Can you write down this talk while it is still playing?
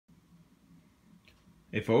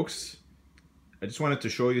Hey folks, I just wanted to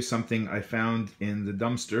show you something I found in the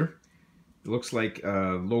dumpster. It looks like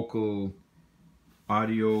a local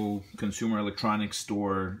audio consumer electronics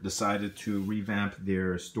store decided to revamp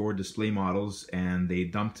their store display models, and they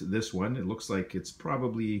dumped this one. It looks like it's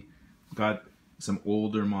probably got some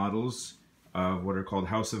older models of what are called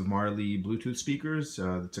House of Marley Bluetooth speakers.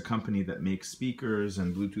 It's a company that makes speakers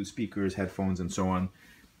and Bluetooth speakers, headphones, and so on,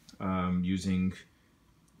 using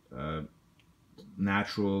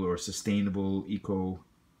natural or sustainable eco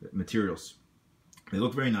materials. They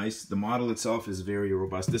look very nice. The model itself is very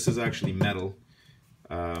robust. This is actually metal,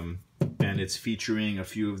 and it's featuring a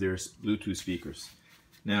few of their Bluetooth speakers.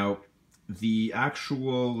 Now, the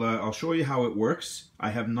actual, I'll show you how it works.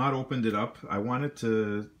 I have not opened it up. I wanted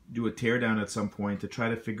to do a teardown at some point to try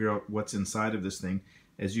to figure out what's inside of this thing.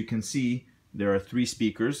 As you can see, there are 3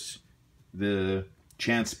 speakers, the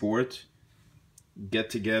Chant Sport, Get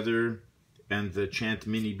Together, and the Chant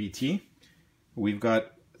Mini BT. We've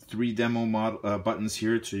got 3 demo buttons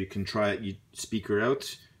here, so you can try it, speaker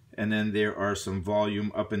out, and then there are some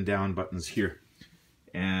volume up and down buttons here.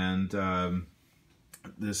 And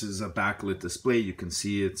this is a backlit display. You can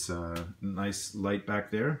see it's a nice light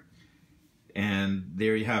back there. And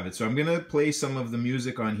there you have it. So I'm gonna play some of the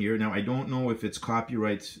music on here. Now, I don't know if it's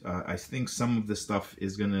copyright. I think some of the stuff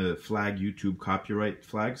is gonna flag YouTube copyright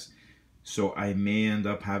flags. So I may end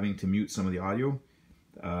up having to mute some of the audio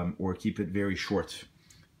or keep it very short.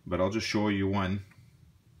 But I'll just show you one.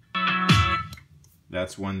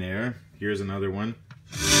 That's one there. Here's another one.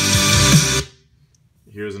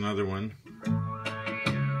 Here's another one.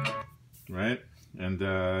 Right? And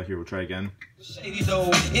here, we'll try again.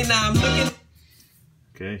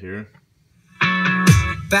 Okay, here.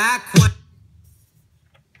 Back when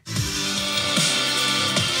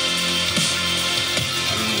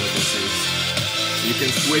you can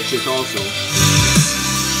switch it also.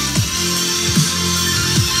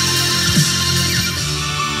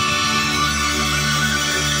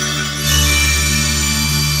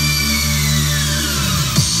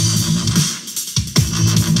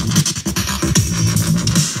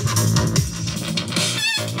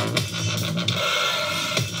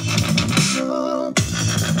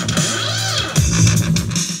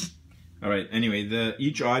 Alright, anyway,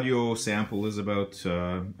 each audio sample is about,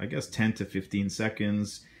 I guess, 10 to 15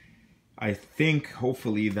 seconds. I think,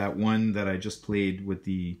 hopefully, that one that I just played with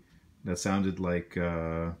that sounded like,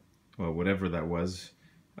 well, whatever that was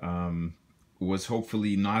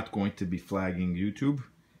hopefully not going to be flagging YouTube.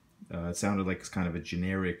 It sounded like it's kind of a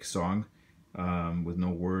generic song with no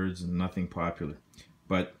words and nothing popular.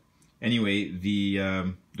 But anyway,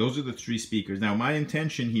 those are the 3 speakers. Now, my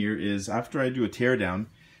intention here is, after I do a teardown,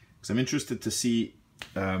 because I'm interested to see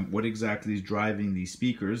what exactly is driving these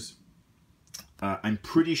speakers. I'm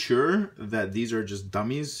pretty sure that these are just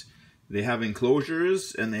dummies. They have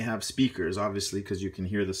enclosures and they have speakers, obviously, because you can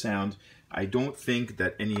hear the sound. I don't think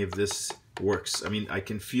that any of this works. I mean, I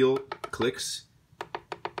can feel clicks.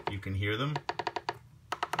 You can hear them.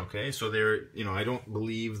 Okay, so they're, I don't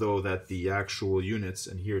believe, though, that the actual units,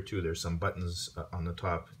 and here too, there's some buttons on the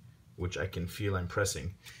top, which I can feel I'm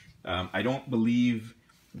pressing. I don't believe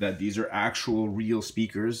that these are actual real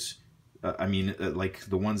speakers. Like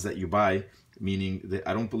the ones that you buy, meaning that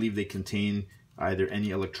I don't believe they contain either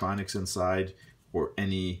any electronics inside or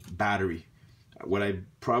any battery. What I'm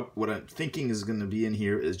thinking is going to be in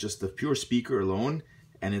here is just the pure speaker alone,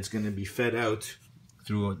 and it's going to be fed out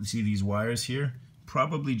through, see these wires here?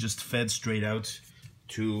 Probably just fed straight out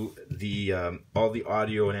to the all the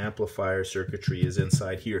audio and amplifier circuitry is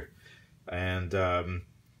inside here, and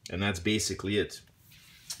that's basically it.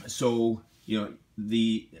 So,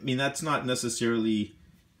 that's not necessarily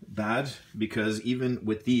bad, because even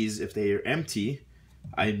with these, if they are empty,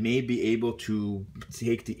 I may be able to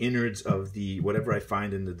take the innards of whatever I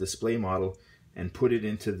find in the display model and put it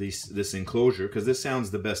into this enclosure, because this sounds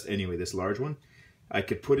the best anyway, this large one. I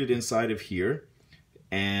could put it inside of here,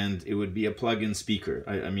 and it would be a plug-in speaker.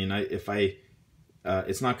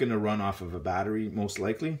 It's not going to run off of a battery, most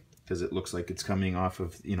likely, because it looks like it's coming off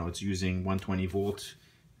of, it's using 120 volt,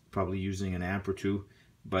 probably using an amp or 2.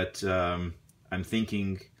 But I'm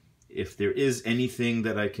thinking, if there is anything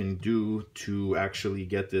that I can do to actually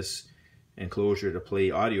get this enclosure to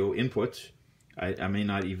play audio input, I may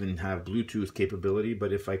not even have Bluetooth capability,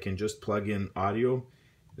 but if I can just plug in audio,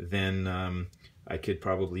 then I could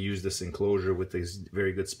probably use this enclosure with these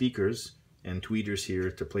very good speakers and tweeters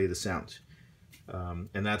here to play the sound.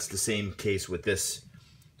 And that's the same case with this.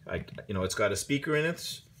 It's got a speaker in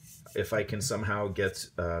it. If I can somehow get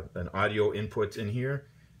an audio input in here,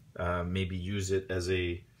 maybe use it as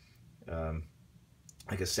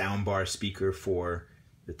like a soundbar speaker for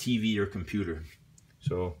the TV or computer.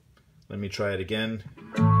 So let me try it again.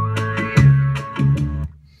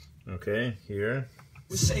 Okay, here.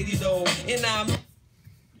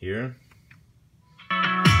 Here.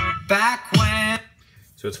 Back when.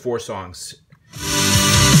 So it's 4 songs.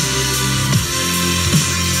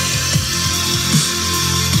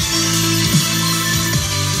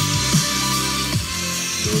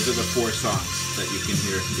 Those are the 4 songs that you can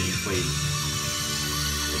hear being played.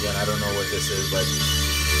 Again, I don't know what this is, but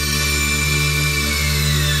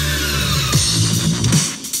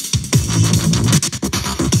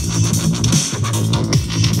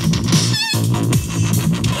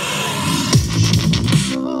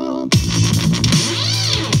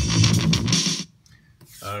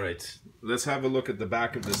all right, let's have a look at the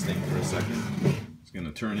back of this thing for a second. Just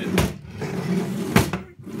gonna turn it.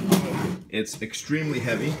 It's extremely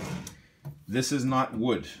heavy. This is not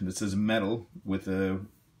wood. This is metal with a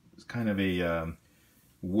kind of a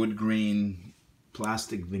wood grain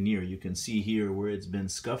plastic veneer. You can see here where it's been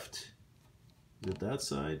scuffed with that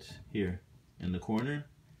side here in the corner.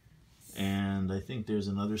 And I think there's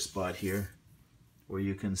another spot here where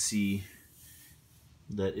you can see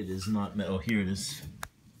that it is not metal. Oh, here it is.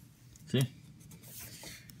 See?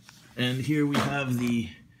 And here we have the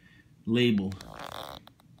label.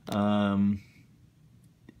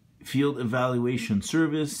 Field evaluation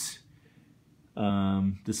service.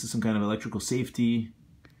 This is some kind of electrical safety.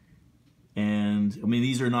 And I mean,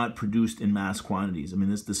 these are not produced in mass quantities. I mean,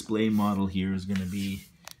 this display model here is going to be,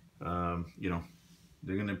 you know,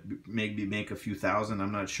 they're going to maybe make a few thousand.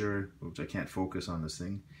 I'm not sure, which I can't focus on this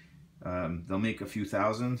thing. They'll make a few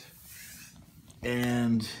thousand.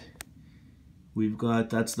 And we've got,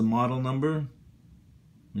 that's the model number.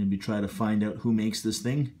 Maybe try to find out who makes this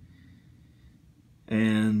thing.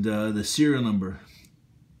 And the serial number.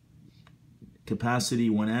 Capacity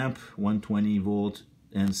 1 amp, 120 volt,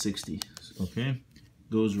 and 60. Okay,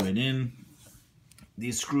 goes right in.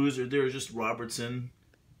 These screws are, they're just Robertson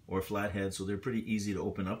or flathead, so they're pretty easy to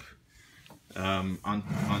open up.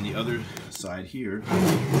 On the other side here,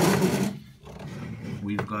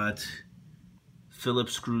 we've got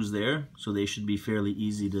Phillips screws there, so they should be fairly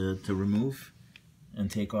easy to remove and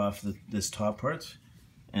take off this top part.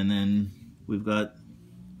 And then we've got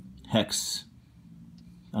hex.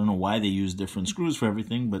 I don't know why they use different screws for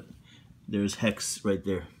everything, but there's hex right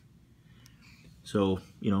there. So,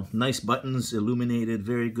 you know, nice buttons, illuminated,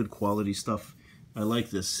 very good quality stuff. I like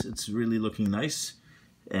this. It's really looking nice.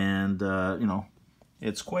 And, you know,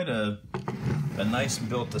 it's quite a nice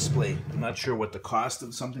built display. I'm not sure what the cost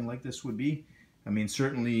of something like this would be. I mean,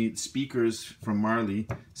 certainly speakers from Marley,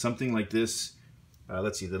 something like this,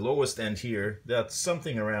 let's see, the lowest end here, that's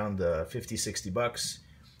something around 50, 60 bucks.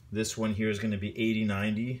 This one here is going to be 80,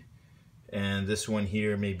 90. And this one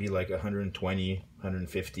here may be like 120,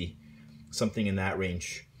 150, something in that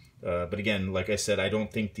range. But again, like I said, I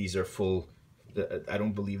don't think these are full. I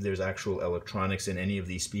don't believe there's actual electronics in any of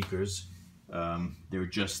these speakers. They're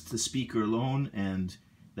just the speaker alone and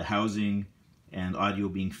the housing and audio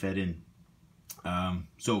being fed in.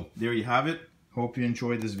 So there you have it. Hope you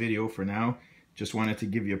enjoyed this video. For now, just wanted to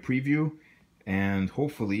give you a preview, and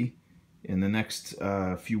hopefully in the next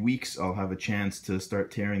few weeks I'll have a chance to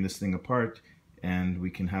start tearing this thing apart and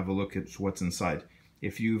we can have a look at what's inside.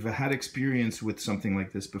 If you've had experience with something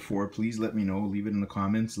like this before, please let me know. Leave it in the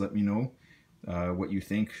comments. Let me know what you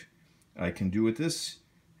think I can do with this.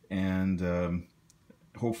 And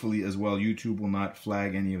hopefully as well, YouTube will not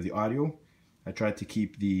flag any of the audio. I tried to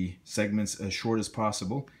keep the segments as short as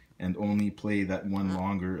possible and only play that one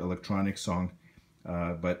longer electronic song.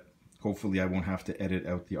 But hopefully I won't have to edit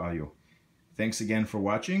out the audio. Thanks again for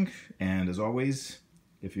watching. And as always,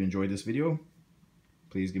 if you enjoyed this video,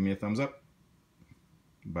 please give me a thumbs up.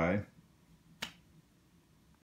 Bye.